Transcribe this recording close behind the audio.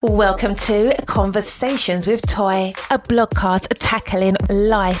Welcome to Conversations with Toy, a blogcast tackling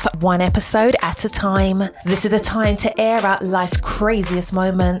life one episode at a time. This is the time to air out life's craziest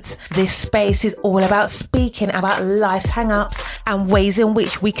moments. This space is all about speaking about life's hang-ups and ways in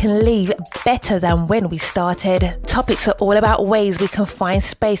which we can leave better than when we started. Topics are all about ways we can find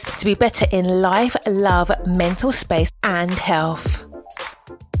space to be better in life, love, mental space, and health.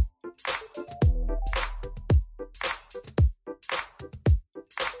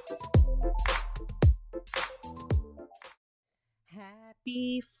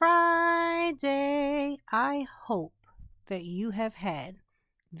 Happy Friday. I hope that you have had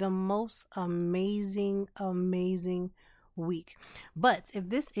the most amazing week. But if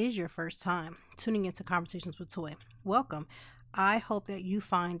this is your first time tuning into Conversations with Toy, welcome. I hope that you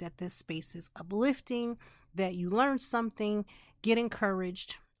find that this space is uplifting, that you learn something, get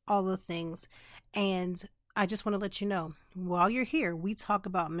encouraged, all the things. And I just want to let you know, while you're here, we talk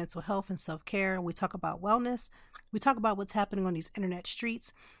about mental health and self-care. We talk about wellness. We talk about what's happening on these internet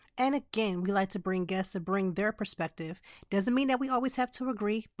streets. And again, we like to bring guests to bring their perspective. Doesn't mean that we always have to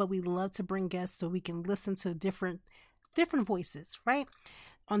agree, but we love to bring guests so we can listen to different voices, right?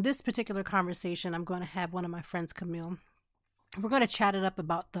 On this particular conversation, I'm going to have one of my friends, Camille. We're going to chat it up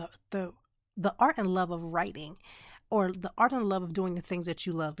about the art and love of writing, or the art and love of doing the things that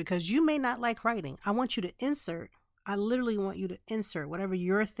you love, because you may not like writing. I literally want you to insert whatever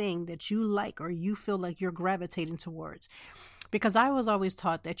your thing that you like or you feel like you're gravitating towards. Because I was always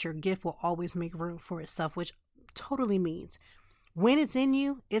taught that your gift will always make room for itself, which totally means when it's in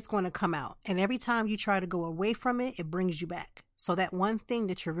you, it's going to come out. And every time you try to go away from it, it brings you back. So that one thing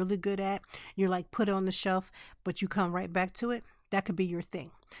that you're really good at, you're like put it on the shelf, but you come right back to it. That could be your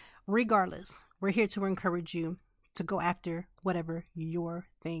thing. Regardless, we're here to encourage you to go after whatever your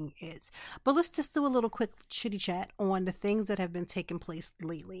thing is. But let's just do a little quick chitty chat on the things that have been taking place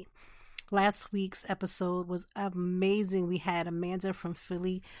lately. Last week's episode was amazing. We had Amanda from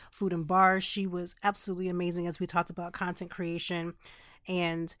Philly Food and Bars. She was absolutely amazing as we talked about content creation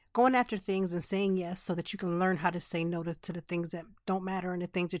and going after things and saying yes so that you can learn how to say no to the things that don't matter and the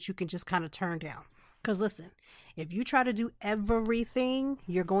things that you can just kind of turn down. Because listen, if you try to do everything,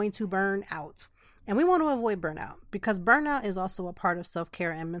 you're going to burn out. And we want to avoid burnout, because burnout is also a part of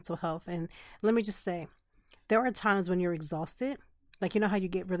self-care and mental health. And let me just say, there are times when you're exhausted. Like, you know how you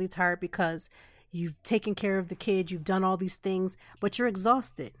get really tired because you've taken care of the kids, you've done all these things, but you're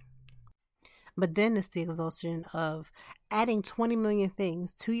exhausted. But then it's the exhaustion of adding 20 million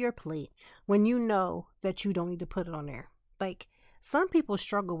things to your plate when you know that you don't need to put it on there. Like, some people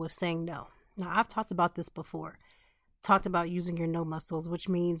struggle with saying no. Now, I've talked about this before. Talked about using your no muscles, which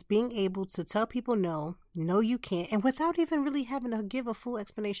means being able to tell people no you can't, and without even really having to give a full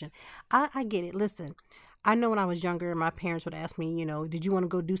explanation. I get it. Listen, I know when I was younger, my parents would ask me, did you want to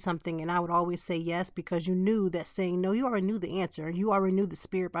go do something? And I would always say yes, because you knew that saying no, you already knew the answer. You already knew the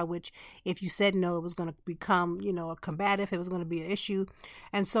spirit by which if you said no, it was going to become, a combative. It was going to be an issue.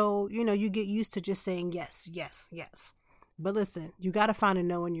 And so, you get used to just saying yes, yes, yes. But listen, you got to find a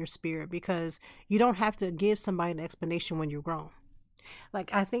no in your spirit, because you don't have to give somebody an explanation when you're grown.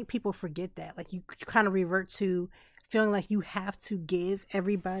 Like, I think people forget that. Like, you kind of revert to feeling like you have to give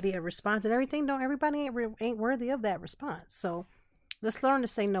everybody a response and everything. No, everybody ain't worthy of that response. So let's learn to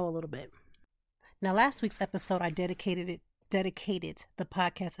say no a little bit. Now, last week's episode, I dedicated the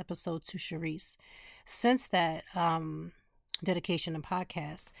podcast episode to Sharice. Since that dedication and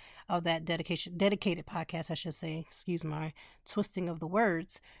podcast of that dedicated podcast, I should say, excuse my twisting of the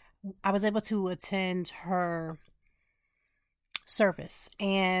words, I was able to attend her service,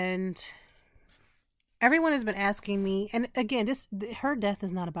 and everyone has been asking me, and again, her death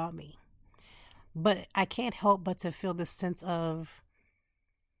is not about me, but I can't help but to feel this sense of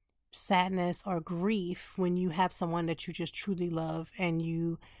sadness or grief when you have someone that you just truly love and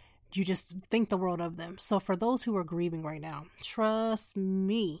you just think the world of them. So for those who are grieving right now, trust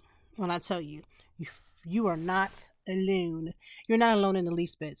me when I tell you, you are not alone. You're not alone in the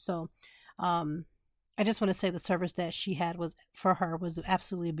least bit. So I just want to say the service that she had was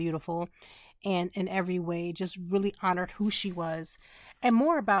absolutely beautiful, and in every way just really honored who she was, and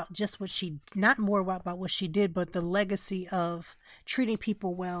more about just not more about what she did, but the legacy of treating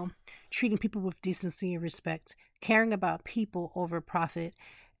people well, treating people with decency and respect, caring about people over profit.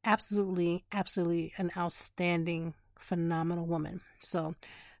 Absolutely an outstanding, phenomenal woman. So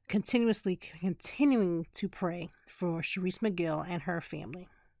continuing to pray for Sharice McGill and her family.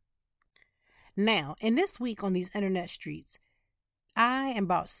 Now, in this week on these internet streets, I am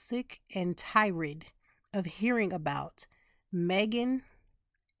about sick and tired of hearing about Megan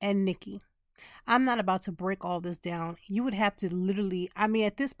and Nikki. I'm not about to break all this down. You would have to literally, I mean,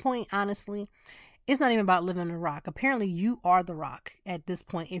 at this point, honestly, it's not even about living in a rock. Apparently, you are the rock at this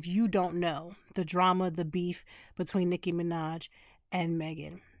point. If you don't know the drama, the beef between Nicki Minaj and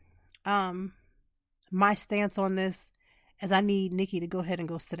Megan. My stance on this is I need Nicki to go ahead and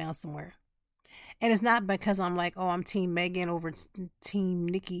go sit down somewhere. And it's not because I'm like, oh, I'm Team Megan over Team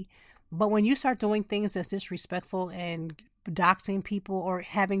Nicki. But when you start doing things that's disrespectful and doxing people or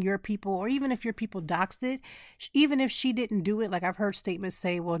having your people, or even if your people doxed it, even if she didn't do it, like I've heard statements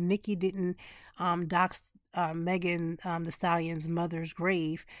say, well, Nicki didn't dox Megan the Stallion's mother's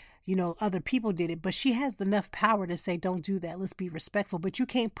grave. You know, other people did it, but she has enough power to say, don't do that. Let's be respectful. But you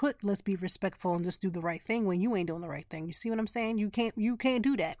can't put, let's be respectful and just do the right thing when you ain't doing the right thing. You see what I'm saying? You can't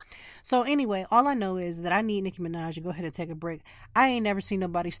do that. So anyway, all I know is that I need Nicki Minaj to go ahead and take a break. I ain't never seen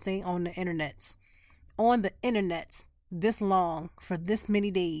nobody stay on the internets this long for this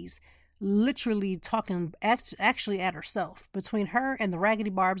many days, literally talking actually at herself, between her and the raggedy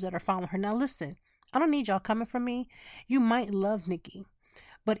barbs that are following her. Now listen, I don't need y'all coming from me. You might love Nicki.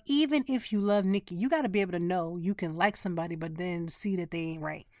 But even if you love Nicki, you got to be able to know you can like somebody, but then see that they ain't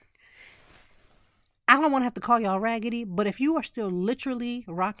right. I don't want to have to call y'all raggedy, but if you are still literally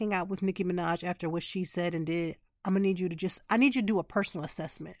rocking out with Nicki Minaj after what she said and did, I'm going to need you to I need you to do a personal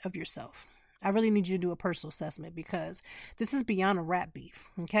assessment of yourself. I really need you to do a personal assessment because this is beyond a rap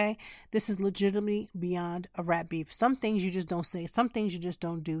beef, okay? This is legitimately beyond a rap beef. Some things you just don't say, some things you just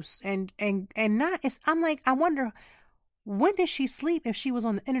don't do. And not, I'm like, I wonder, when did she sleep if she was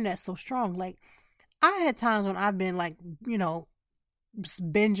on the internet so strong? Like, I had times when I've been like, you know,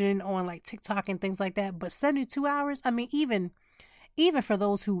 binging on like TikTok and things like that. But 72 hours, I mean, even for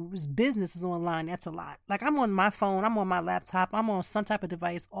those whose business is online, that's a lot. Like, I'm on my phone, I'm on my laptop, I'm on some type of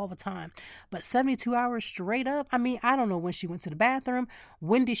device all the time. But 72 hours straight up, I mean, I don't know when she went to the bathroom.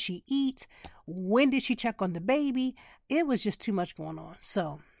 When did she eat? When did she check on the baby? It was just too much going on.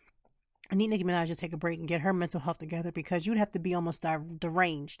 So I need Nicki Minaj to take a break and get her mental health together, because you'd have to be almost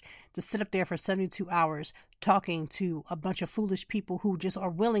deranged to sit up there for 72 hours talking to a bunch of foolish people who just are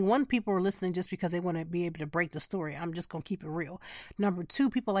willing. One, people are listening just because they want to be able to break the story. I'm just going to keep it real. Number two,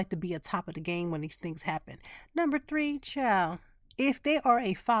 people like to be at top of the game when these things happen. Number three, child, if they are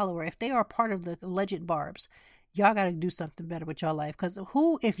a follower, if they are part of the alleged barbs, y'all got to do something better with your life. Because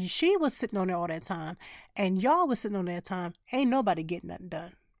if she was sitting on there all that time and y'all was sitting on that time, ain't nobody getting nothing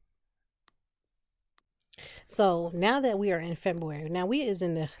done. So now that we are in February, now we is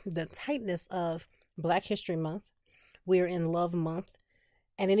in the tightness of Black History Month. We are in Love Month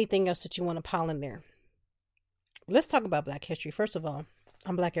and anything else that you want to pile in there. Let's talk about Black history. First of all,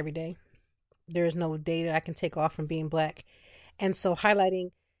 I'm Black every day. There is no day that I can take off from being Black. And so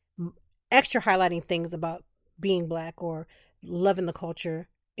highlighting things about being Black or loving the culture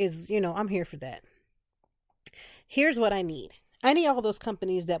is, I'm here for that. Here's what I need. I need all those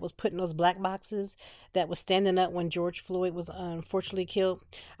companies that was putting those black boxes, that was standing up when George Floyd was unfortunately killed.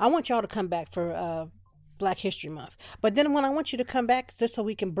 I want y'all to come back for Black History Month. But then when I want you to come back, just so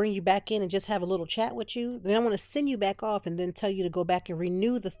we can bring you back in and just have a little chat with you, then I want to send you back off and then tell you to go back and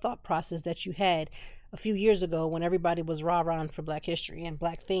renew the thought process that you had a few years ago when everybody was rah-rahing for Black history and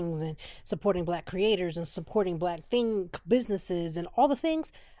Black things and supporting Black creators and supporting Black businesses and all the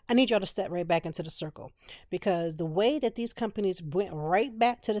things. I need y'all to step right back into the circle, because the way that these companies went right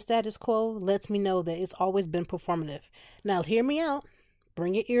back to the status quo lets me know that it's always been performative. Now, hear me out.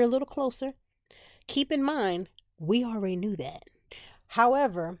 Bring your ear a little closer. Keep in mind, we already knew that.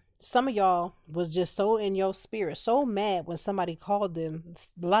 However, some of y'all was just so in your spirit, so mad when somebody called them,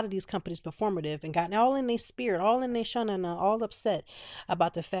 a lot of these companies, performative, and got all in their spirit, all in their shana, all upset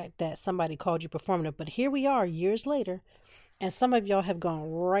about the fact that somebody called you performative. But here we are years later, and some of y'all have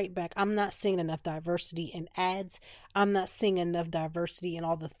gone right back. I'm not seeing enough diversity in ads. I'm not seeing enough diversity in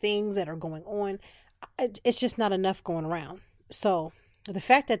all the things that are going on. It's just not enough going around. So the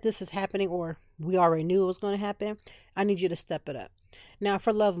fact that this is happening, or we already knew it was going to happen, I need you to step it up. Now,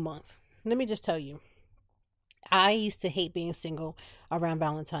 for Love Month, let me just tell you, I used to hate being single around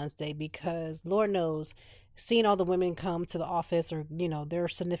Valentine's Day, because Lord knows, seeing all the women come to the office, or, their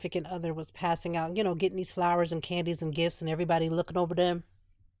significant other was passing out, getting these flowers and candies and gifts and everybody looking over them.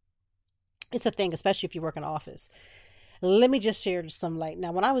 It's a thing, especially if you work in an office. Let me just share some light.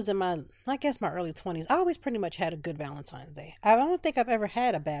 Now, when I was in my early 20s, I always pretty much had a good Valentine's Day. I don't think I've ever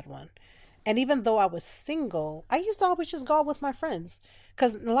had a bad one. And even though I was single, I used to always just go out with my friends,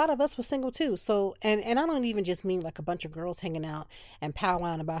 because a lot of us were single too. So, and I don't even just mean like a bunch of girls hanging out and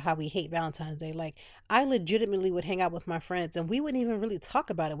powwowing about how we hate Valentine's Day. Like, I legitimately would hang out with my friends and we wouldn't even really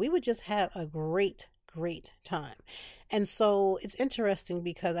talk about it. We would just have a great time. And so it's interesting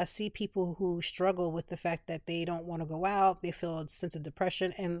because I see people who struggle with the fact that they don't want to go out, they feel a sense of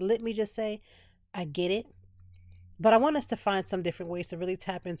depression. And let me just say, I get it. But I want us to find some different ways to really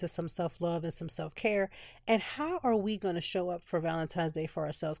tap into some self-love and some self-care. And how are we going to show up for Valentine's Day for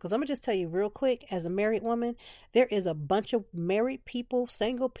ourselves? Because I'm going to just tell you real quick, as a married woman, there is a bunch of married people,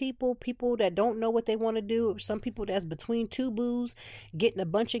 single people, people that don't know what they want to do. Some people that's between two boos, getting a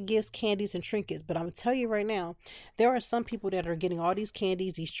bunch of gifts, candies, and trinkets. But I'm going to tell you right now, there are some people that are getting all these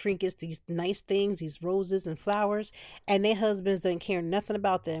candies, these trinkets, these nice things, these roses and flowers, and their husbands don't care nothing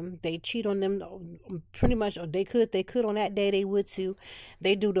about them. They cheat on them pretty much, or they could on that day, they would too.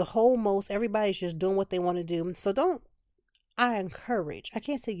 They do the whole most. Everybody's just doing what they want to do. So I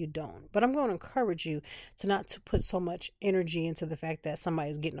can't say you don't, but I'm going to encourage you to not to put so much energy into the fact that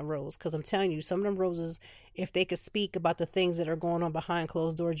somebody's getting a rose. Because I'm telling you, some of them roses, if they could speak about the things that are going on behind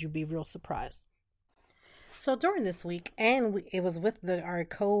closed doors, you'd be real surprised. So during this week, and it was with our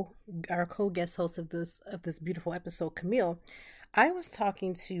co guest host of this beautiful episode, Camille. I was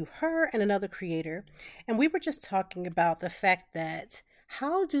talking to her and another creator, and we were just talking about the fact that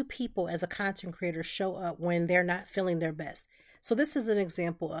how do people as a content creator show up when they're not feeling their best? So this is an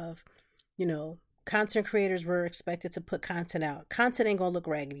example of, content creators were expected to put content out. Content ain't gonna look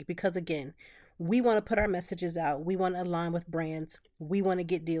raggedy because, again, we want to put our messages out. We want to align with brands. We want to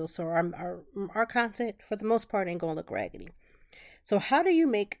get deals. So our content, for the most part, ain't gonna look raggedy. So how do you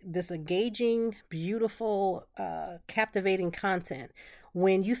make this engaging, beautiful, captivating content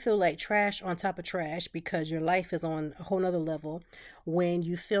when you feel like trash on top of trash because your life is on a whole nother level, when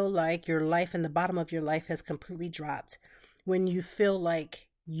you feel like your life and the bottom of your life has completely dropped, when you feel like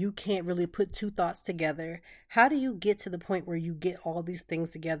you can't really put two thoughts together? How do you get to the point where you get all these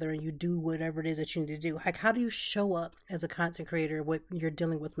things together and you do whatever it is that you need to do? Like, how do you show up as a content creator when you're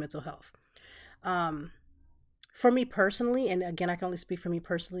dealing with mental health? For me personally, and again, I can only speak for me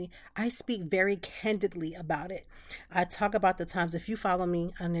personally, I speak very candidly about it. I talk about the times, if you follow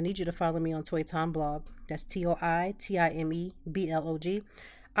me, and I need you to follow me on Toy Time Blog. That's ToiTimeblog.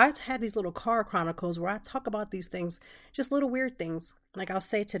 I have these little car chronicles where I talk about these things, just little weird things. Like I'll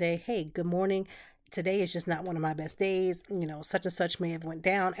say today, hey, good morning. Today is just not one of my best days. Such and such may have went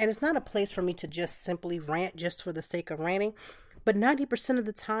down. And it's not a place for me to just simply rant just for the sake of ranting. But 90% of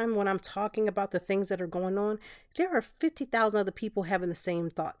the time when I'm talking about the things that are going on, there are 50,000 other people having the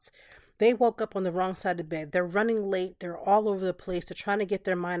same thoughts. They woke up on the wrong side of bed. They're running late. They're all over the place. They're trying to get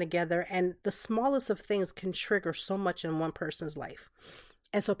their mind together. And the smallest of things can trigger so much in one person's life.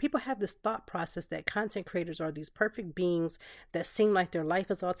 And so people have this thought process that content creators are these perfect beings that seem like their life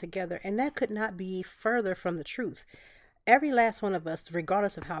is all together. And that could not be further from the truth. Every last one of us,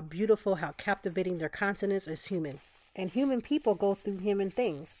 regardless of how beautiful, how captivating their content is human. And human people go through human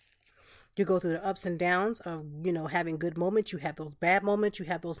things. You go through the ups and downs of, having good moments. You have those bad moments. You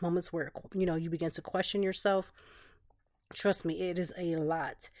have those moments where, you begin to question yourself. Trust me, it is a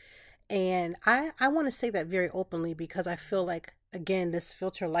lot. And I want to say that very openly because I feel like, again, this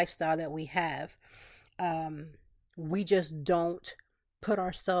filter lifestyle that we have, we just don't put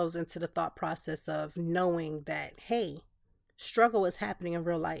ourselves into the thought process of knowing that, hey, struggle is happening in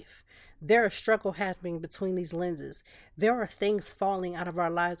real life. There is struggle happening between these lenses. There are things falling out of our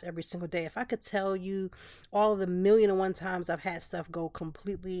lives every single day. If I could tell you all the 1,000,001 times I've had stuff go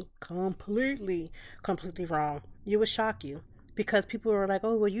completely wrong, it would shock you. Because people are like,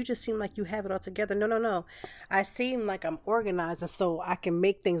 oh, well, you just seem like you have it all together. No. I seem like I'm organized and so I can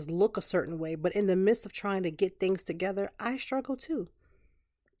make things look a certain way. But in the midst of trying to get things together, I struggle too.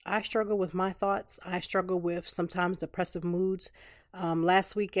 I struggle with my thoughts. I struggle with sometimes depressive moods.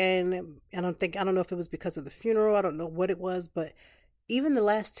 Last weekend, I don't know if it was because of the funeral. I don't know what it was, but even the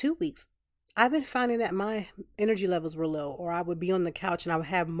last 2 weeks, I've been finding that my energy levels were low, or I would be on the couch and I would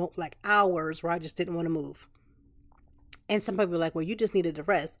have hours where I just didn't want to move. And some people were like, well, you just needed to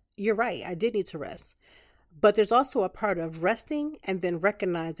rest. You're right. I did need to rest. But there's also a part of resting and then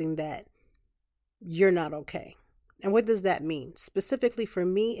recognizing that you're not okay. And what does that mean? Specifically for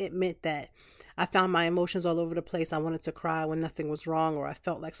me, it meant that I found my emotions all over the place. I wanted to cry when nothing was wrong, or I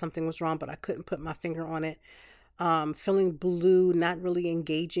felt like something was wrong, but I couldn't put my finger on it. Feeling blue, not really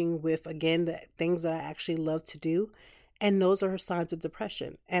engaging with, again, the things that I actually love to do. And those are signs of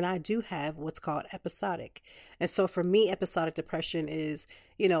depression. And I do have what's called episodic. And so for me, episodic depression is,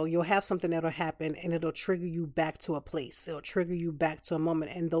 you'll have something that'll happen and it'll trigger you back to a place. It'll trigger you back to a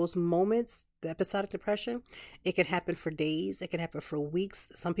moment. And those moments, the episodic depression, it can happen for days. It can happen for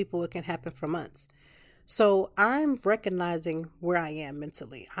weeks. Some people, it can happen for months. So I'm recognizing where I am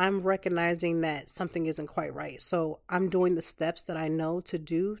mentally. I'm recognizing that something isn't quite right. So I'm doing the steps that I know to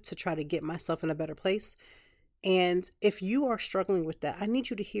do to try to get myself in a better place. And if you are struggling with that, I need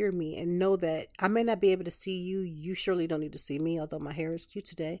you to hear me and know that I may not be able to see you. You surely don't need to see me, although my hair is cute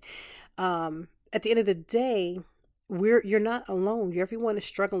today. At the end of the day, you're not alone. Everyone is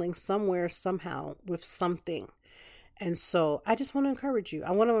struggling somewhere, somehow, with something. And so I just want to encourage you. I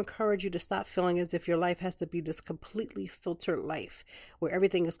want to encourage you to stop feeling as if your life has to be this completely filtered life where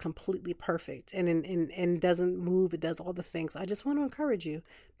everything is completely perfect and doesn't move. It does all the things. I just want to encourage you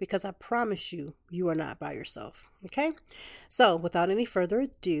because I promise you, you are not by yourself. Okay. So without any further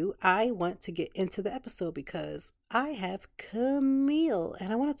ado, I want to get into the episode because I have Camille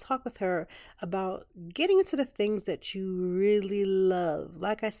and I want to talk with her about getting into the things that you really love.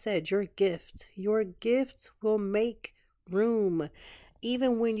 Like I said, your gift will make room.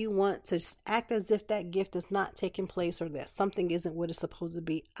 Even when you want to act as if that gift is not taking place or that something isn't what it's supposed to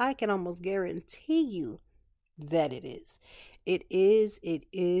be, I can almost guarantee you that it is. It is, it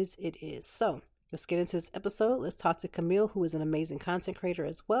is, it is. So let's get into this episode. Let's talk to Camille, who is an amazing content creator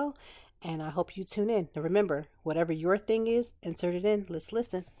as well. And I hope you tune in. Now remember, whatever your thing is, insert it in. Let's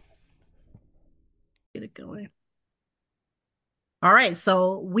listen. Get it going. All right,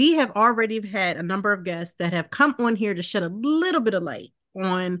 so we have already had a number of guests that have come on here to shed a little bit of light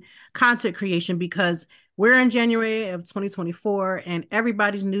on content creation because we're in January of 2024 and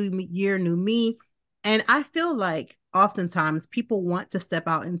everybody's new year, new me. And I feel like oftentimes people want to step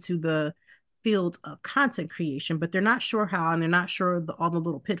out into the field of content creation, but they're not sure how and they're not sure all the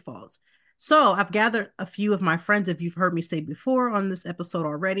little pitfalls. So I've gathered a few of my friends, if you've heard me say before on this episode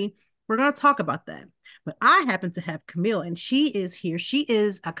already, we're going to talk about that. But I happen to have Camille, and she is here. She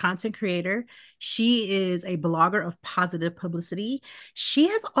is a content creator. She is a blogger of positive publicity. She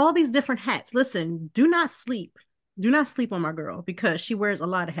has all these different hats. Listen, do not sleep. Do not sleep on my girl because she wears a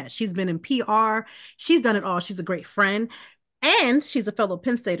lot of hats. She's been in PR. She's done it all. She's a great friend. And she's a fellow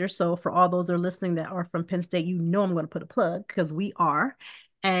Penn Stater. So for all those that are listening that are from Penn State, you know I'm going to put a plug because we are.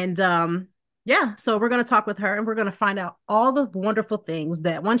 And yeah, so we're going to talk with her and we're going to find out all the wonderful things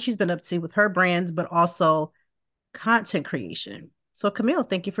that one she's been up to with her brands, but also content creation. So Camille,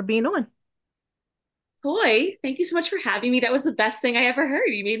 thank you for being on. Boy, thank you so much for having me. That was the best thing I ever heard.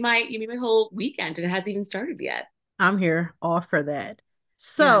 You made my whole weekend and it hasn't even started yet. I'm here all for that.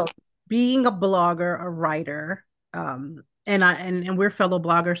 So Yeah. being a blogger, a writer, and we're fellow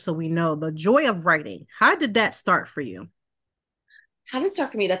bloggers, so we know the joy of writing. How did that start for you? How did it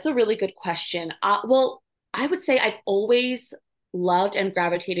start for me? That's a really good question. Well, I would say I've always loved and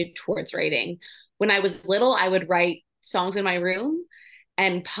gravitated towards writing. When I was little, I would write songs in my room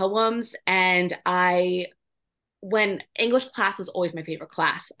and poems. When English class was always my favorite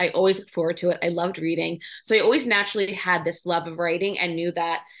class, I always looked forward to it. I loved reading. So I always naturally had this love of writing and knew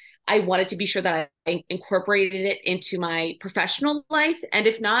that I wanted to be sure that I incorporated it into my professional life. And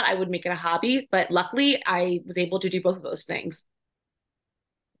if not, I would make it a hobby. But luckily, I was able to do both of those things.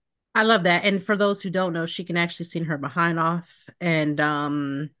 I love that. And for those who don't know, she can actually sing her behind off. And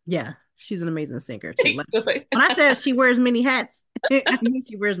yeah, she's an amazing singer too. Thanks, Joy. When I said she wears many hats, I mean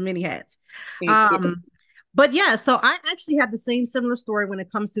she wears many hats. Thank you. But yeah, so I actually have the same similar story when it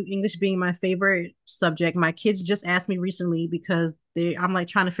comes to English being my favorite subject. My kids just asked me recently because I'm like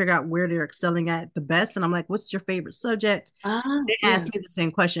trying to figure out where they're excelling at the best. And I'm like, what's your favorite subject? They Yeah. asked me the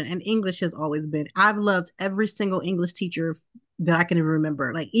same question. And English has always been, I've loved every single English teacher that I can even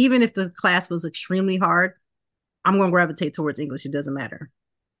remember. Like, even if the class was extremely hard, I'm going to gravitate towards English. It doesn't matter.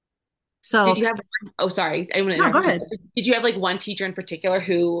 So, Did you have, oh, sorry, I want to no, go interrupt you. ahead. Did you have like one teacher in particular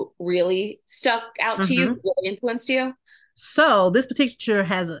who really stuck out to you, Mhm. really influenced you? So this particular teacher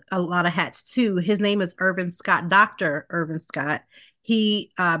has a lot of hats too. His name is Irvin Scott, Dr. Irvin Scott.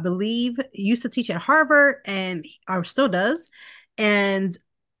 He, I believe, used to teach at Harvard and or still does. And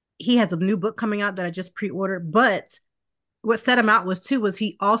he has a new book coming out that I just pre-ordered. But what set him out was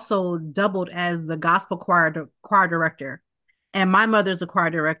he also doubled as the gospel choir director. And my mother's a choir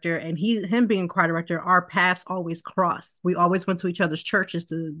director, and him being choir director, our paths always crossed. We always went to each other's churches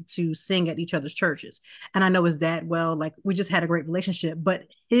to sing at each other's churches. And I know his dad well, like we just had a great relationship. But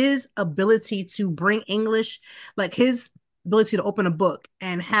his ability to bring English, like his ability to open a book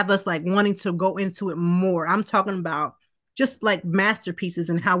and have us like wanting to go into it more. I'm talking about just like masterpieces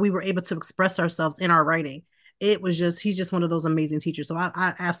and how we were able to express ourselves in our writing. It was just, he's just one of those amazing teachers. So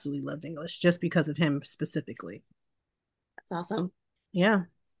I absolutely loved English just because of him specifically. That's awesome. Yeah.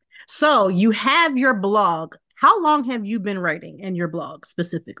 So you have your blog. How long have you been writing in your blog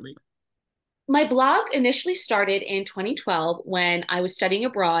specifically? My blog initially started in 2012 when I was studying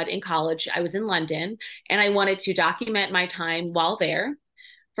abroad in college. I was in London and I wanted to document my time while there.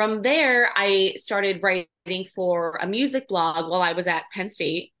 From there, I started writing for a music blog while I was at Penn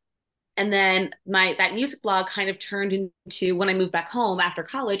State. And then that music blog kind of turned into, when I moved back home after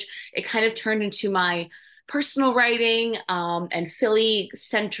college, it kind of turned into my personal writing and Philly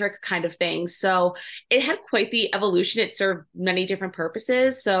centric kind of thing. So it had quite the evolution. It served many different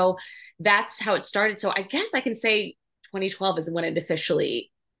purposes. So that's how it started. So I guess I can say 2012 is when it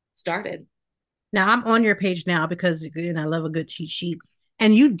officially started. Now I'm on your page now because again, I love a good cheat sheet.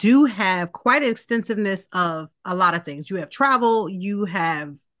 And you do have quite an extensiveness of a lot of things. You have travel, you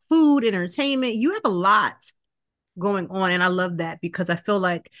have food, entertainment, you have a lot going on. And I love that because I feel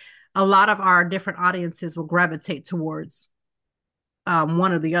like a lot of our different audiences will gravitate towards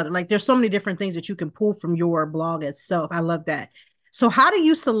one or the other. Like there's so many different things that you can pull from your blog itself. I love that. So how do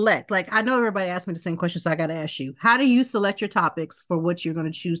you select? Like I know everybody asked me the same question, so I got to ask you, how do you select your topics for what you're going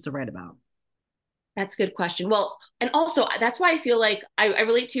to choose to write about? That's a good question. Well, and also that's why I feel like I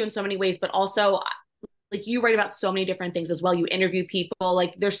relate to you in so many ways, but also like you write about so many different things as well. You interview people,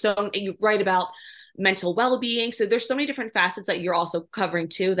 like you write about mental well-being. So there's so many different facets that you're also covering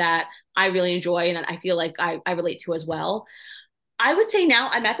too that I really enjoy and that I feel like I relate to as well. I would say now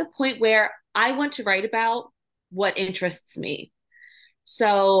I'm at the point where I want to write about what interests me.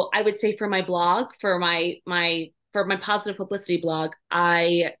 So I would say for my blog, for my positive publicity blog,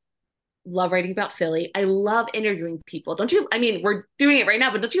 I love writing about Philly. I love interviewing people. Don't you? I mean, we're doing it right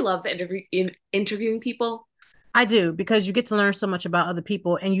now, but don't you love interviewing people? I do, because you get to learn so much about other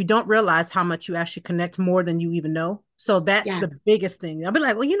people and you don't realize how much you actually connect more than you even know. So that's Yeah. the biggest thing. I'll be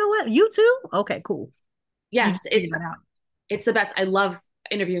like, well, you know what? You too? Okay, cool. You Yes, just figure it out. it's the best. I love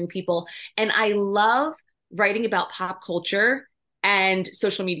interviewing people and I love writing about pop culture and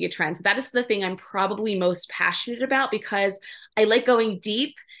social media trends. That is the thing I'm probably most passionate about because I like going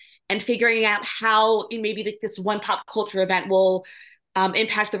deep and figuring out how maybe this one pop culture event will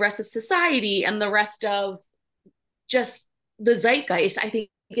impact the rest of society and the rest of just the zeitgeist. I think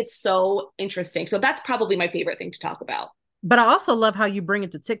it's so interesting. So that's probably my favorite thing to talk about. But I also love how you bring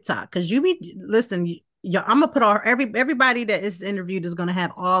it to TikTok because I'm gonna put everybody that is interviewed is gonna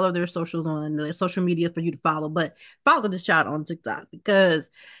have all of their socials on their social media for you to follow. But follow this child on TikTok because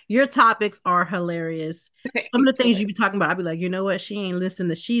your topics are hilarious. Some of the things you be talking about, I'll be like, you know what? She ain't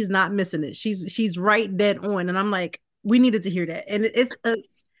listening. She's not missing it. She's right dead on. And I'm like, we needed to hear that. And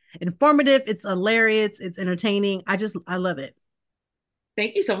it's informative. It's hilarious. It's entertaining. I love it.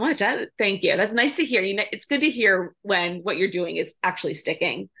 Thank you so much. Thank you. That's nice to hear. It's good to hear when what you're doing is actually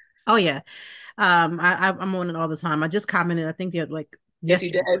sticking. Oh yeah. I'm on it all the time. I just commented, I think the other like Yes,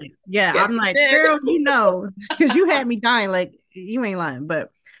 you yesterday. did. Yeah, Yes, I'm you like, did. girl, because you had me dying. Like, you ain't lying.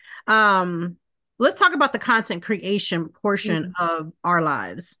 But um, let's talk about the content creation portion Mhm. of our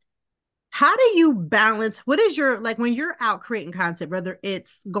lives. How do you balance what is your like when you're out creating content, whether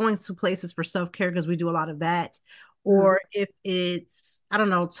it's going to places for self-care, because we do a lot of that, Mhm. or if it's, I don't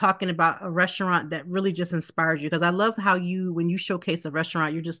know, talking about a restaurant that really just inspires you? Because I love how when you showcase a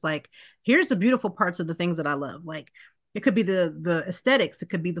restaurant, you're just like, here's the beautiful parts of the things that I love. Like it could be the aesthetics, it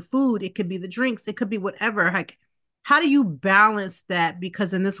could be the food, it could be the drinks, it could be whatever. Like, how do you balance that?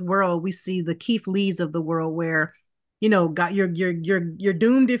 Because in this world, we see the Keith Lees of the world where got you're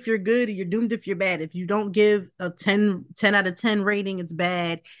doomed if you're good, you're doomed if you're bad. If you don't give a 10 out of 10 rating, it's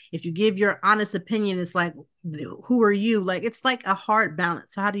bad. If you give your honest opinion, it's like, who are you? Like, it's like a hard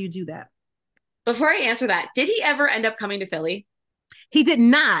balance. So how do you do that? Before I answer that, did he ever end up coming to Philly? He did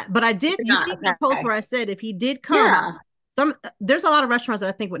not, but I He did. did You not. see my post Okay. where I said if he did come, Yeah. there's a lot of restaurants that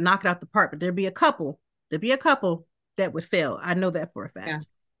I think would knock it out the park, but there'd be a couple that would fail. I know that for a Yeah. fact.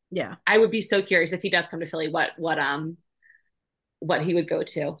 Yeah. I would be so curious if he does come to Philly, what he would go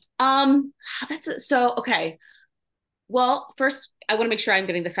to. That's so okay. Well, first, I want to make sure I'm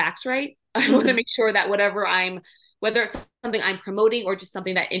getting the facts right. I want to Mhm. make sure that whether it's something I'm promoting or just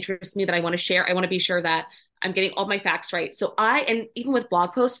something that interests me that I want to share, I want to be sure that I'm getting all my facts right. And even with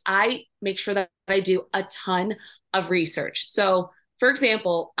blog posts, I make sure that I do a ton of research. So, for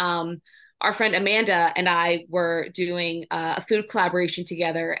example, our friend Amanda and I were doing a food collaboration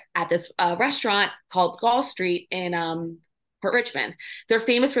together at this restaurant called Gall Street in Port Richmond. They're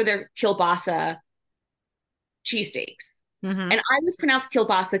famous for their kielbasa cheesesteaks. Mhm. And I was pronounced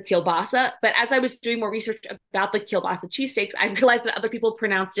kielbasa, but as I was doing more research about the kielbasa cheesesteaks, I realized that other people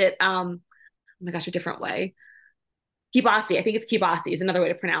pronounced it, oh my gosh, a different way. Kibasi, I think it's kibasi is another way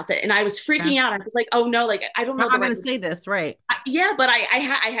to pronounce it. And I was Yeah. freaking out. I was like, oh no, like I don't How know am I the going right. to say this? Right. Yeah, but I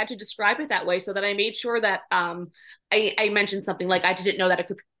had to describe it that way so that I made sure that I mentioned something like I didn't know that it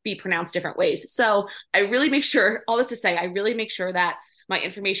could be pronounced different ways. So I really make sure, all this to say, I really make sure that my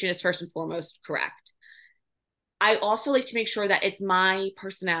information is first and foremost correct. I also like to make sure that it's my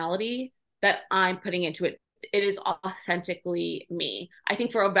personality that I'm putting into it. it is authentically me. I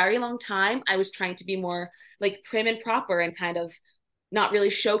think for a very long time, I was trying to be more like prim and proper and kind of not really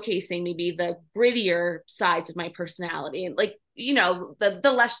showcasing maybe the grittier sides of my personality and like, you know,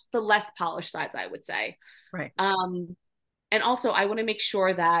 the less polished sides, I would say. Right. And also I want to make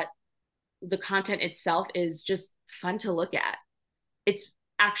sure that the content itself is just fun to look at. It's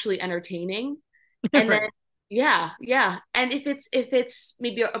actually entertaining. And Right. then yeah. And if it's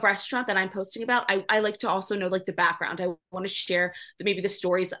maybe a restaurant that I'm posting about, I like to also know like the background. I want to share maybe the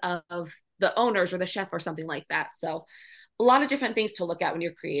stories of the owners or the chef or something like that. So a lot of different things to look at when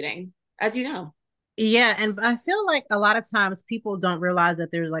you're creating, as you know. Yeah, and I feel like a lot of times people don't realize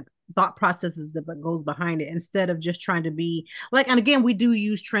that there's like thought processes that goes behind it instead of just trying to be like, and again, we do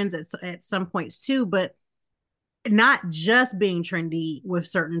use trends at some points too, but not just being trendy with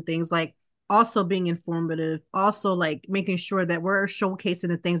certain things, like also being informative, also like making sure that we're showcasing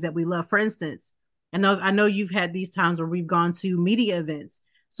the things that we love. For instance, I know you've had these times where we've gone to media events.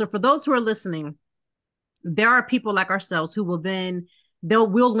 So for those who are listening, there are people like ourselves who will then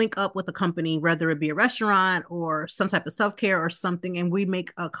we'll link up with a company, whether it be a restaurant or some type of self-care or something, and we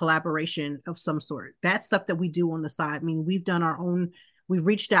make a collaboration of some sort. That's stuff that we do on the side. I mean, we've done our own, we've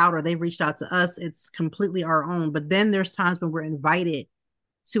reached out or they've reached out to us. It's completely our own. But then there's times when we're invited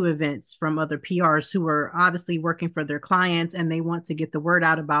to events from other PRs who are obviously working for their clients and they want to get the word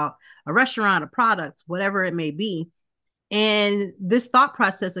out about a restaurant, a product, whatever it may be. And this thought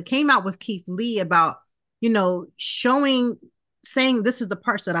process that came out with Keith Lee about, saying this is the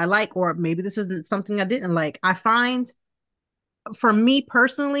parts that I like, or maybe this isn't something I didn't like. I find for me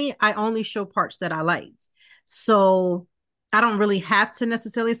personally, I only show parts that I liked. So I don't really have to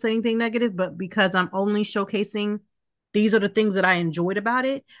necessarily say anything negative, but because I'm only showcasing these are the things that I enjoyed about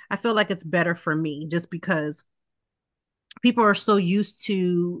it, I feel like it's better for me just because people are so used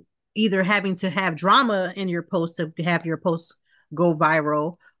to either having to have drama in your post to have your post go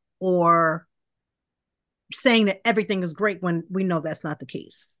viral or saying that everything is great when we know that's not the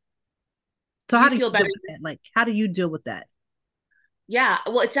case. So how You do you feel deal better. with that? Like, how do you deal with that? Yeah.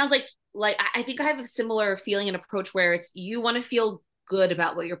 Well, it sounds like I think I have a similar feeling and approach where it's you want to feel good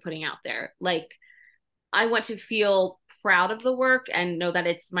about what you're putting out there. Like I want to feel proud of the work and know that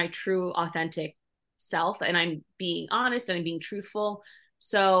it's my true authentic self and I'm being honest and I'm being truthful.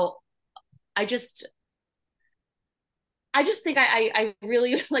 So I just I just think I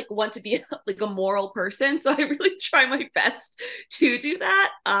really like want to be like a moral person. So I really try my best to do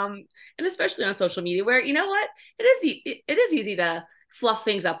that. And especially on social media where you know what? It is easy to fluff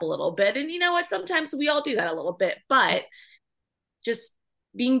things up a little bit. And you know what? Sometimes we all do that a little bit, but just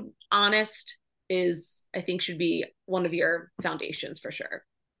being honest is I think should be one of your foundations for sure.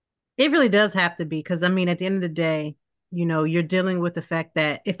 It really does have to be because I mean, at the end of the day, you're dealing with the fact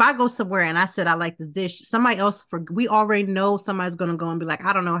that if I go somewhere and I said I like this dish, somebody else we already know somebody's gonna go and be like,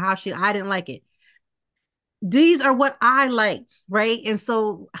 I don't know how I didn't like it. These are what I liked, right? And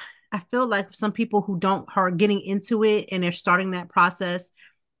so I feel like some people who don't are getting into it and they're starting that process.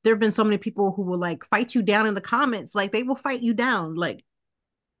 There have been so many people who will like fight you down in the comments, like they will fight you down, like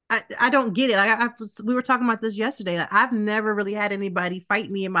I don't get it. We were talking about this yesterday. Like, I've never really had anybody fight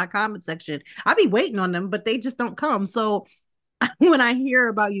me in my comment section. I be waiting on them, but they just don't come. So when I hear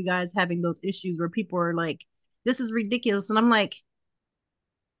about you guys having those issues where people are like, this is ridiculous. And I'm like,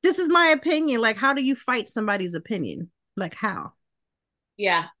 this is my opinion. Like, how do you fight somebody's opinion? Like, how?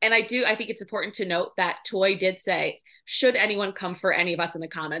 Yeah. And I think it's important to note that Toy did say, should anyone come for any of us in the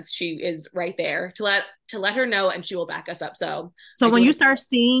comments, she is right there to let her know and she will back us up. So So I do when you want to start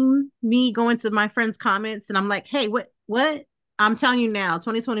seeing me go into my friends' comments and I'm like, hey, what? I'm telling you now,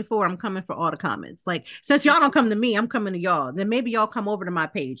 2024, I'm coming for all the comments. Like, since y'all don't come to me, I'm coming to y'all. Then maybe y'all come over to my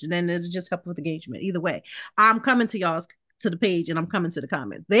page and then it'll just help with engagement. Either way, I'm coming to the page and I'm coming to the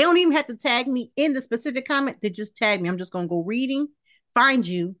comments. They don't even have to tag me in the specific comment. They just tag me. I'm just going to go reading, find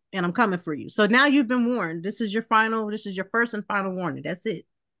you, and I'm coming for you. So now you've been warned. This is your first and final warning. That's it.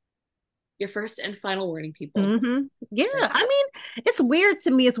 your first and final warning, people. Mm-hmm. Yeah. So, I mean, it's weird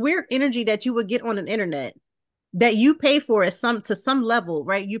to me. It's weird energy that you would get on an internet that you pay for at some level,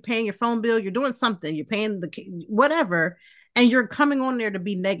 right? You're paying your phone bill, you're doing something, you're paying the whatever, and you're coming on there to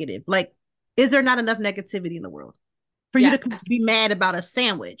be negative. Like, is there not enough negativity in the world for you to yes, be mad about a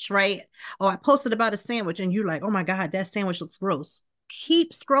sandwich, right? Oh, I posted about a sandwich and you're like, oh my God, that sandwich looks gross.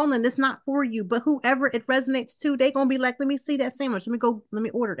 Keep scrolling. It's not for you, but whoever it resonates to, they gonna be like, let me see that sandwich. Let me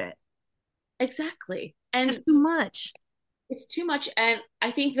order that. exactly. It's And too much. it's too much. And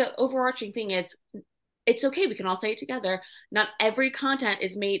I think the overarching thing is it's okay. We can all say it together. Not everything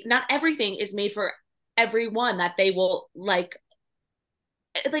is made for everyone that they will like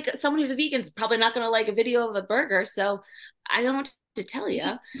like someone who's a vegan is probably not going to like a video of a burger. So I don't know what to tell you.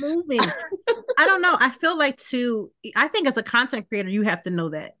 Keep moving. I don't know. I feel like too, I think as a content creator, you have to know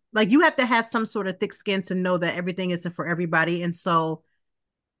that. Like you have to have some sort of thick skin to know that everything isn't for everybody. And so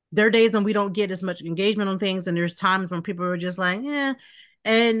there are days when we don't get as much engagement on things, and there's times when people are just like, yeah.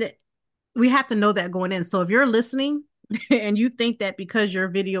 And we have to know that going in. So if you're listening and you think that because your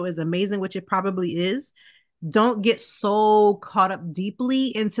video is amazing, which it probably is, don't get so caught up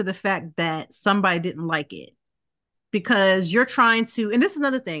deeply into the fact that somebody didn't like it, because you're trying to, and this is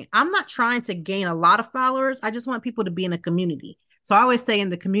another thing, I'm not trying to gain a lot of followers. I just want people to be in a community. So I always say in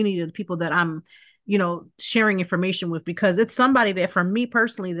the community of the people that I'm, sharing information with, because it's somebody that for me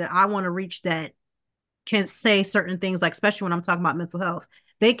personally that I want to reach, that can say certain things, like especially when I'm talking about mental health.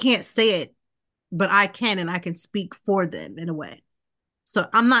 They can't say it, but I can, and I can speak for them in a way. So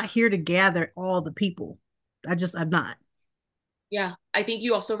I'm not here to gather all the people. I'm not. Yeah. I think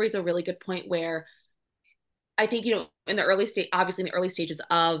you also raise a really good point where I think, in the early stage, obviously in the early stages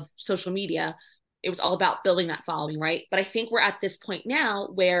of social media, it was all about building that following, right? But I think we're at this point now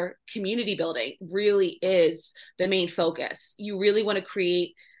where community building really is the main focus. You really want to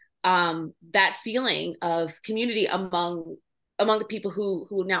create that feeling of community among the people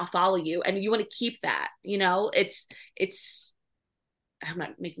who now follow you, and you want to keep that. It's I'm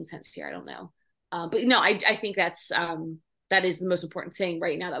not making sense here. I don't know, but no, I think that is the most important thing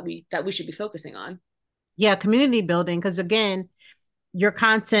right now that we should be focusing on. Yeah, community building, because again, your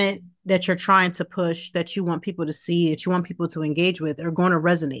content that you're trying to push, that you want people to see, that you want people to engage with, are going to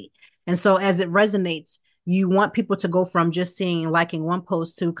resonate. And so as it resonates, you want people to go from just seeing, liking one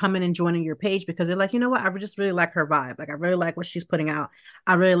post, to coming and joining your page, because they're like, you know what, I just really like her vibe. Like, I really like what she's putting out.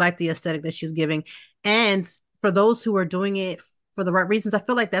 I really like the aesthetic that she's giving. And for those who are doing it for the right reasons, I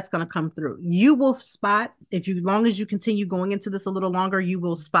feel like that's going to come through. You will spot, long as you continue going into this a little longer, you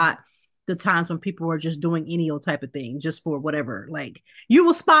will spot the times when people are just doing any old type of thing just for whatever. Like, you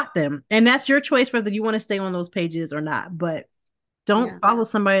will spot them, and that's your choice whether you want to stay on those pages or not. But don't Yeah. follow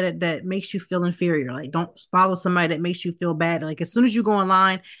somebody that makes you feel inferior. Like, don't follow somebody that makes you feel bad. Like, as soon as you go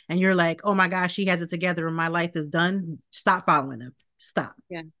online and you're like, oh my gosh, she has it together and my life is done, stop following them. Stop.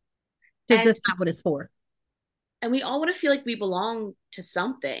 Yeah. Because And that's not what it's for. we all want to feel like we belong to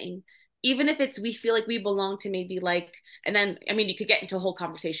something, even if it's we feel like we belong to maybe like, and then I mean you could get into a whole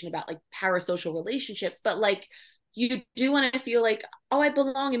conversation about like parasocial relationships, but like you do want to feel like, oh, I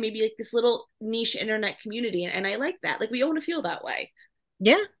belong in maybe like this little niche internet community, and I like that. Like, we all want to feel that way.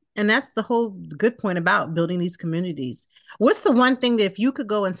 Yeah. And that's the whole good point about building these communities. What's the one thing that if you could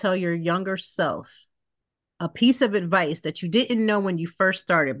go and tell your younger self a piece of advice that you didn't know when you first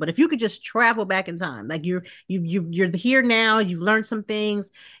started, but if you could just travel back in time, like you're here now, you've learned some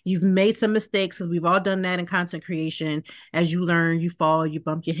things, you've made some mistakes, because we've all done that in content creation. As you learn, you fall, you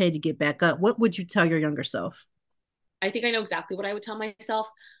bump your head, you get back up. What would you tell your younger self? I think I know exactly what I would tell myself.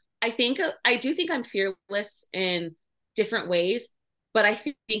 I do think I'm fearless in different ways, but I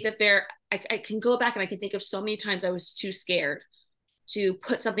think that I can go back and I can think of so many times I was too scared to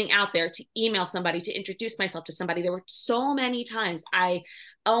put something out there, to email somebody, to introduce myself to somebody. There were so many times oh,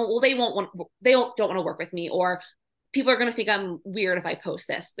 well, they don't want to work with me, or people are going to think I'm weird if I post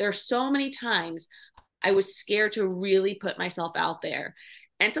this. There are so many times I was scared to really put myself out there.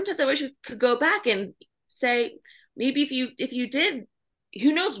 And sometimes I wish we could go back and say, maybe if you did,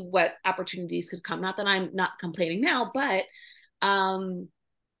 who knows what opportunities could come. Not that I'm not complaining now, but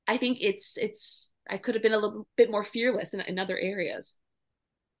I think I could have been a little bit more fearless in other areas.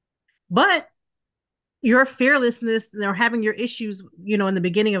 But your fearlessness, or having your issues, in the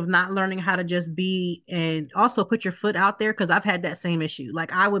beginning of not learning how to just be and also put your foot out there, because I've had that same issue.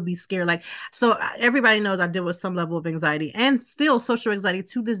 Like, I would be scared. Like, so everybody knows I deal with some level of anxiety, and still social anxiety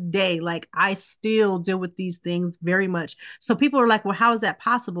to this day. Like, I still deal with these things very much. So people are like, well, how is that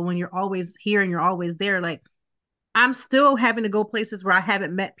possible when you're always here and you're always there? Like, I'm still having to go places where I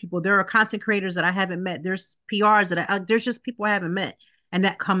haven't met people. There are content creators that I haven't met. There's PRs there's just people I haven't met, and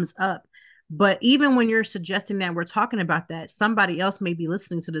that comes up. But even when you're suggesting that, we're talking about that, somebody else may be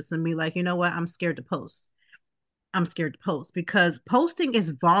listening to this and be like, you know what? I'm scared to post. I'm scared to post, because posting is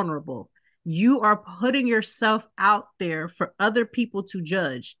vulnerable. You are putting yourself out there for other people to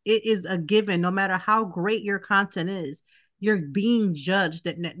judge. It is a given. No matter how great your content is, you're being judged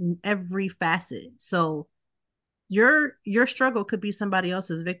at every facet. So your struggle could be somebody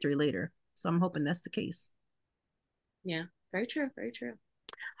else's victory later. So I'm hoping that's the case. Yeah, very true, very true.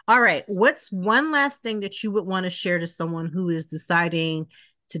 All right. What's one last thing that you would want to share to someone who is deciding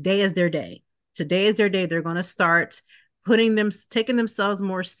today is their day? Today is their day. They're going to start taking themselves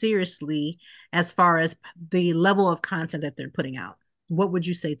more seriously as far as the level of content that they're putting out. what would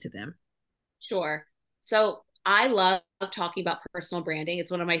you say to them? Sure. So I love talking about personal branding.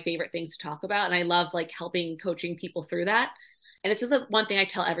 It's one of my favorite things to talk about. And I love like helping coaching people through that. And this is the one thing I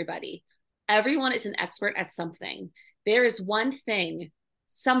tell everybody. Everyone is an expert at something. There is one thing,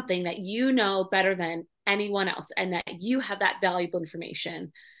 something that you know better than anyone else, and that you have that valuable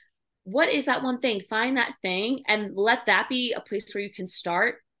information. What is that one thing? Find that thing and let that be a place where you can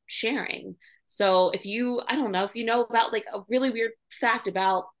start sharing. So if you, I don't know, if you know about like a really weird fact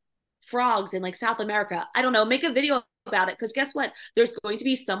about frogs in like South America, I don't know, make a video about it, because guess what? There's going to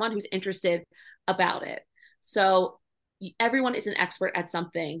be someone who's interested about it. So everyone is an expert at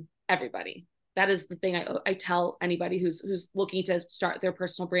something, everybody. That is the thing I tell anybody who's looking to start their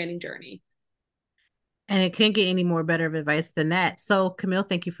personal branding journey. And it can't get any more better of advice than that. So, Camille,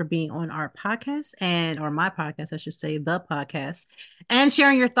 thank you for being on our podcast or my podcast, I should say, the podcast, and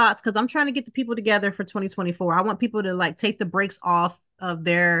sharing your thoughts, because I'm trying to get the people together for 2024. I want people to like take the brakes off of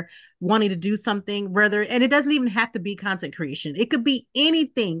their wanting to do something rather, and it doesn't even have to be content creation. It could be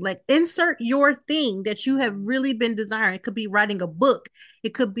anything. Like insert your thing that you have really been desiring. It could be writing a book.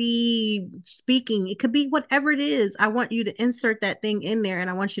 It could be speaking. It could be whatever it is. I want you to insert that thing in there, and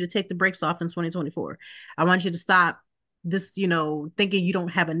I want you to take the brakes off in 2024. I want you to stop this, thinking you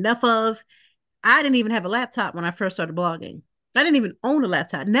don't have enough of. I didn't even have a laptop when I first started blogging. I didn't even own a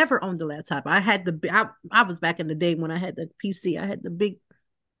laptop. Never owned a laptop. I had I was back in the day when I had the PC. I had the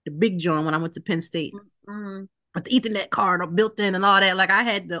big joint when I went to Penn State. Mm-hmm. With the Ethernet card built in and all that. Like I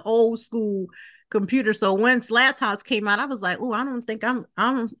had the old school computer. So once laptops came out, I was like, oh, I don't think I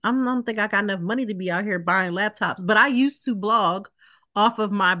don't think I got enough money to be out here buying laptops. But I used to blog off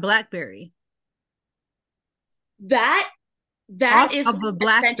of my BlackBerry. That Off is of a a sentence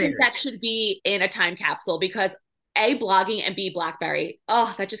BlackBerry. that should be in a time capsule, because A, blogging, and B, BlackBerry.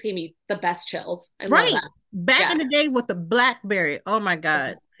 Oh, that just gave me the best chills. I love Right. that. Back in the Yes. day with the BlackBerry. Oh my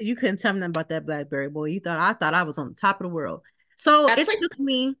God. Yes. You couldn't tell me nothing about that BlackBerry, boy. I thought I was on the top of the world. So That's it like, took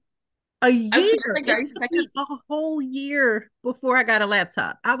me a I was year. thinking, that's like It 30 took me seconds. a whole year before I got a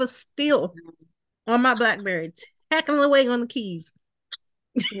laptop. I was still on my BlackBerry, hacking away on the keys.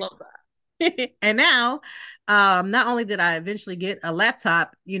 Love that. And now, not only did I eventually get a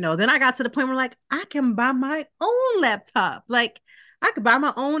laptop, then I got to the point where like I can buy my own laptop. Like I could buy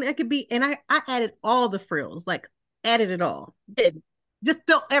my own. It could be, and I added all the frills, like added it all. Good. Just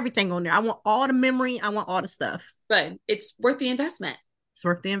throw everything on there. I want all the memory. I want all the stuff. Good. It's worth the investment. It's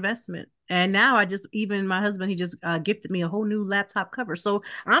worth the investment. And now even my husband, he just gifted me a whole new laptop cover. So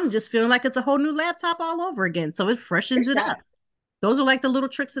I'm just feeling like it's a whole new laptop all over again. So it freshens it up. Those are like the little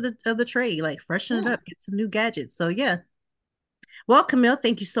tricks of the trade, like freshen it up, get some new gadgets. So yeah. Well, Camille,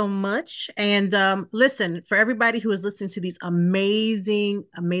 thank you so much. And listen, for everybody who is listening to these amazing,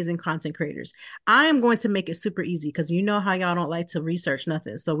 amazing content creators, I am going to make it super easy because you know how y'all don't like to research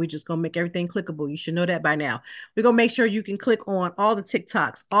nothing. So we're just going to make everything clickable. You should know that by now. We're going to make sure you can click on all the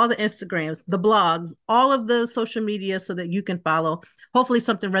TikToks, all the Instagrams, the blogs, all of the social media so that you can follow. Hopefully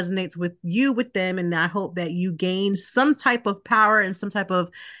something resonates with you, with them. And I hope that you gain some type of power and some type of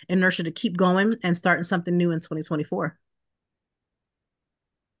inertia to keep going and starting something new in 2024.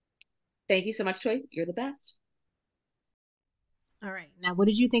 Thank you so much, Toy. You're the best. All right. Now, what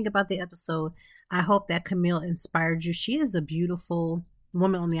did you think about the episode? I hope that Camille inspired you. She is a beautiful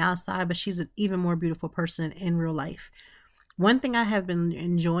woman on the outside, but she's an even more beautiful person in real life. One thing I have been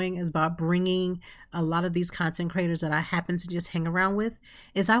enjoying is about bringing a lot of these content creators that I happen to just hang around with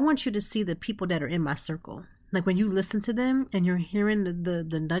is I want you to see the people that are in my circle. Like when you listen to them and you're hearing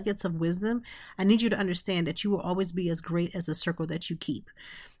the nuggets of wisdom, I need you to understand that you will always be as great as the circle that you keep.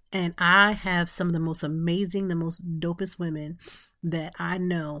 And I have some of the most amazing, the most dopest women that I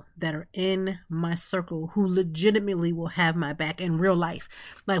know that are in my circle who legitimately will have my back in real life.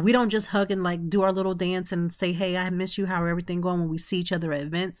 Like we don't just hug and like do our little dance and say, hey, I miss you. How are everything going when we see each other at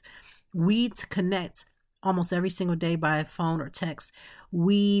events? We connect almost every single day by phone or text.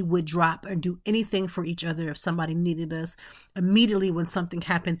 We would drop or do anything for each other if somebody needed us. Immediately when something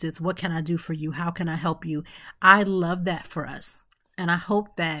happens, it's what can I do for you? How can I help you? I love that for us. And I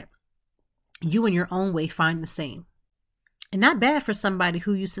hope that you in your own way find the same. And not bad for somebody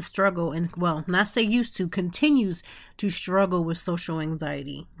who used to struggle and, well, not say used to, continues to struggle with social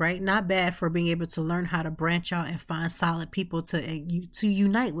anxiety, right? Not bad for being able to learn how to branch out and find solid people to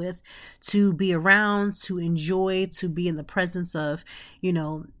unite with, to be around, to enjoy, to be in the presence of,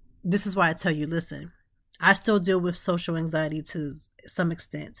 this is why I tell you, listen, I still deal with social anxiety to some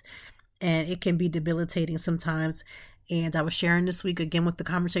extent, and it can be debilitating sometimes. And I was sharing this week again with the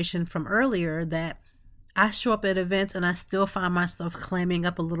conversation from earlier that I show up at events and I still find myself clamming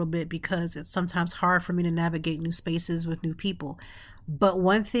up a little bit because it's sometimes hard for me to navigate new spaces with new people. But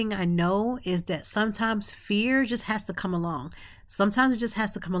one thing I know is that sometimes fear just has to come along. Sometimes it just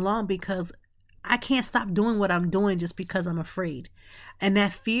has to come along because I can't stop doing what I'm doing just because I'm afraid. And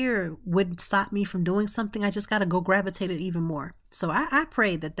that fear would stop me from doing something. I just got to go gravitate it even more. So I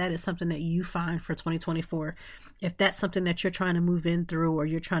pray that that is something that you find for 2024. If that's something that you're trying to move in through or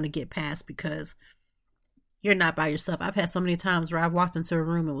you're trying to get past, because you're not by yourself. I've had so many times where I've walked into a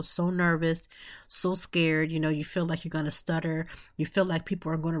room and was so nervous, so scared. You feel like you're going to stutter. You feel like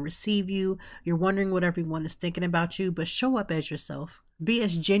people are going to receive you. You're wondering what everyone is thinking about you, but show up as yourself. Be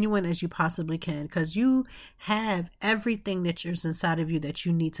as genuine as you possibly can, because you have everything that is inside of you that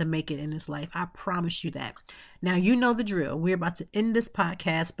you need to make it in this life. I promise you that. Now, you know the drill. We're about to end this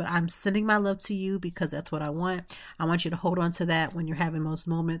podcast, but I'm sending my love to you because that's what I want. I want you to hold on to that when you're having those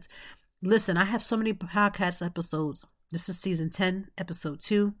moments. Listen, I have so many podcast episodes. This is season 10, episode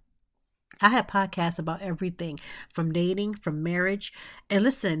 2. I have podcasts about everything from dating, from marriage. And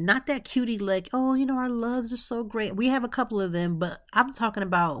listen, not that cutie like, oh, our loves are so great. We have a couple of them, but I'm talking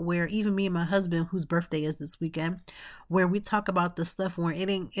about where even me and my husband, whose birthday is this weekend, where we talk about the stuff where it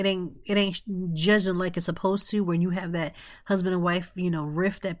ain't judging like it's supposed to, when you have that husband and wife,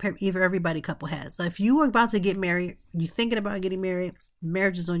 rift that everybody couple has. So if you are about to get married, you're thinking about getting married,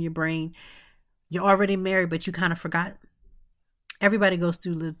 marriage is on your brain, you're already married, but you kind of forgot. Everybody goes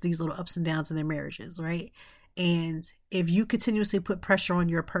through these little ups and downs in their marriages, right? And if you continuously put pressure on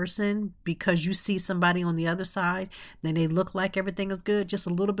your person because you see somebody on the other side, then they look like everything is good, just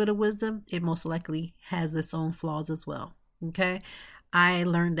a little bit of wisdom, it most likely has its own flaws as well. Okay. I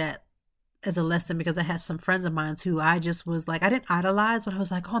learned that as a lesson because I had some friends of mine who I just was like, I didn't idolize, but I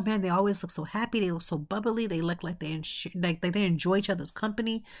was like, oh man, they always look so happy. They look so bubbly. They look like they enjoy each other's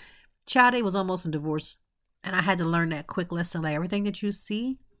company. Child, they was almost in divorce. And I had to learn that quick lesson. Like, everything that you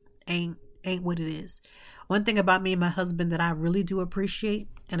see ain't what it is. One thing about me and my husband that I really do appreciate,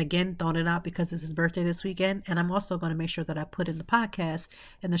 and again, throwing it out because it's his birthday this weekend, and I'm also going to make sure that I put in the podcast,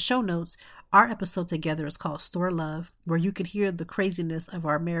 in the show notes, our episode together is called Store Love, where you can hear the craziness of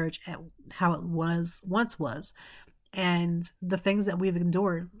our marriage at how it once was, and the things that we've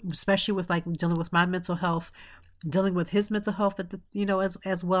endured, especially with like dealing with my mental health, dealing with his mental health at the,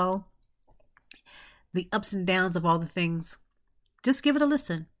 as well. The ups and downs of all the things. Just give it a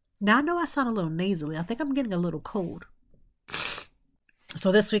listen. Now, I know I sound a little nasally. I think I'm getting a little cold.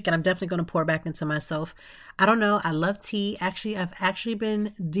 So this weekend, I'm definitely going to pour back into myself. I don't know. I love tea. Actually, I've actually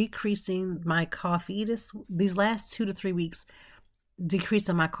been decreasing my coffee these last 2 to 3 weeks,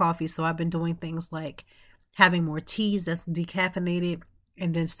 decreasing my coffee. So I've been doing things like having more teas that's decaffeinated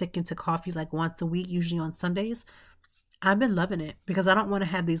and then sticking to coffee like once a week, usually on Sundays. I've been loving it because I don't want to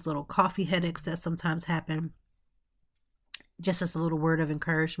have these little coffee headaches that sometimes happen. Just as a little word of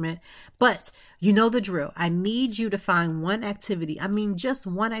encouragement. But you know the drill. I need you to find one activity. I mean, just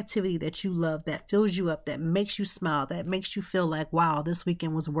one activity that you love, that fills you up, that makes you smile, that makes you feel like, wow, this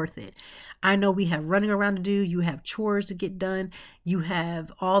weekend was worth it. I know we have running around to do. You have chores to get done. You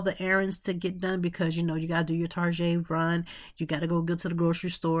have all the errands to get done because, you got to do your Target run. You got to go to the grocery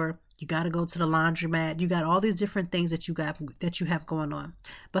store. You got to go to the laundromat. You got all these different things that you have going on.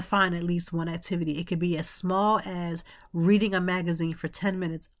 But find at least one activity. It could be as small as reading a magazine for 10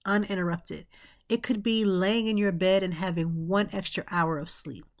 minutes uninterrupted. It could be laying in your bed and having 1 extra hour of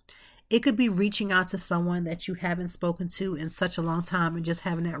sleep. It could be reaching out to someone that you haven't spoken to in such a long time and just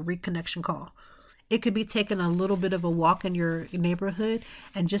having that reconnection call. It could be taking a little bit of a walk in your neighborhood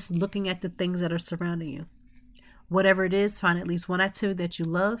and just looking at the things that are surrounding you. Whatever it is, find at least one activity that you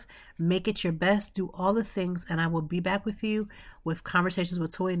love, make it your best, do all the things, and I will be back with you with Conversations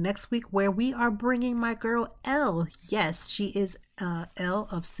with Toy next week, where we are bringing my girl Elle. Yes, she is Elle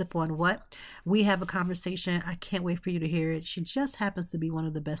of Sip on What. We have a conversation. I can't wait for you to hear it. She just happens to be one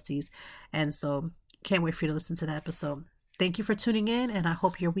of the besties, and so can't wait for you to listen to that episode. Thank you for tuning in, and I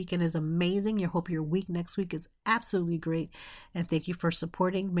hope your weekend is amazing. I hope your week next week is absolutely great, and thank you for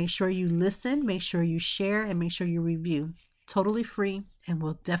supporting. Make sure you listen, make sure you share, and make sure you review. Totally free, and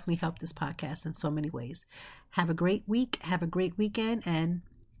will definitely help this podcast in so many ways. Have a great week, have a great weekend, and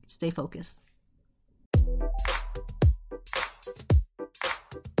stay focused.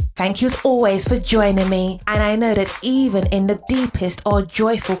 Thank you as always for joining me, and I know that even in the deepest or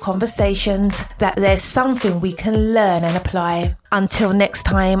joyful conversations that there's something we can learn and apply. Until next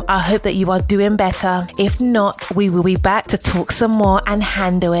time, I hope that you are doing better. If not, we will be back to talk some more and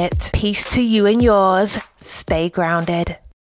handle it. Peace to you and yours. Stay grounded.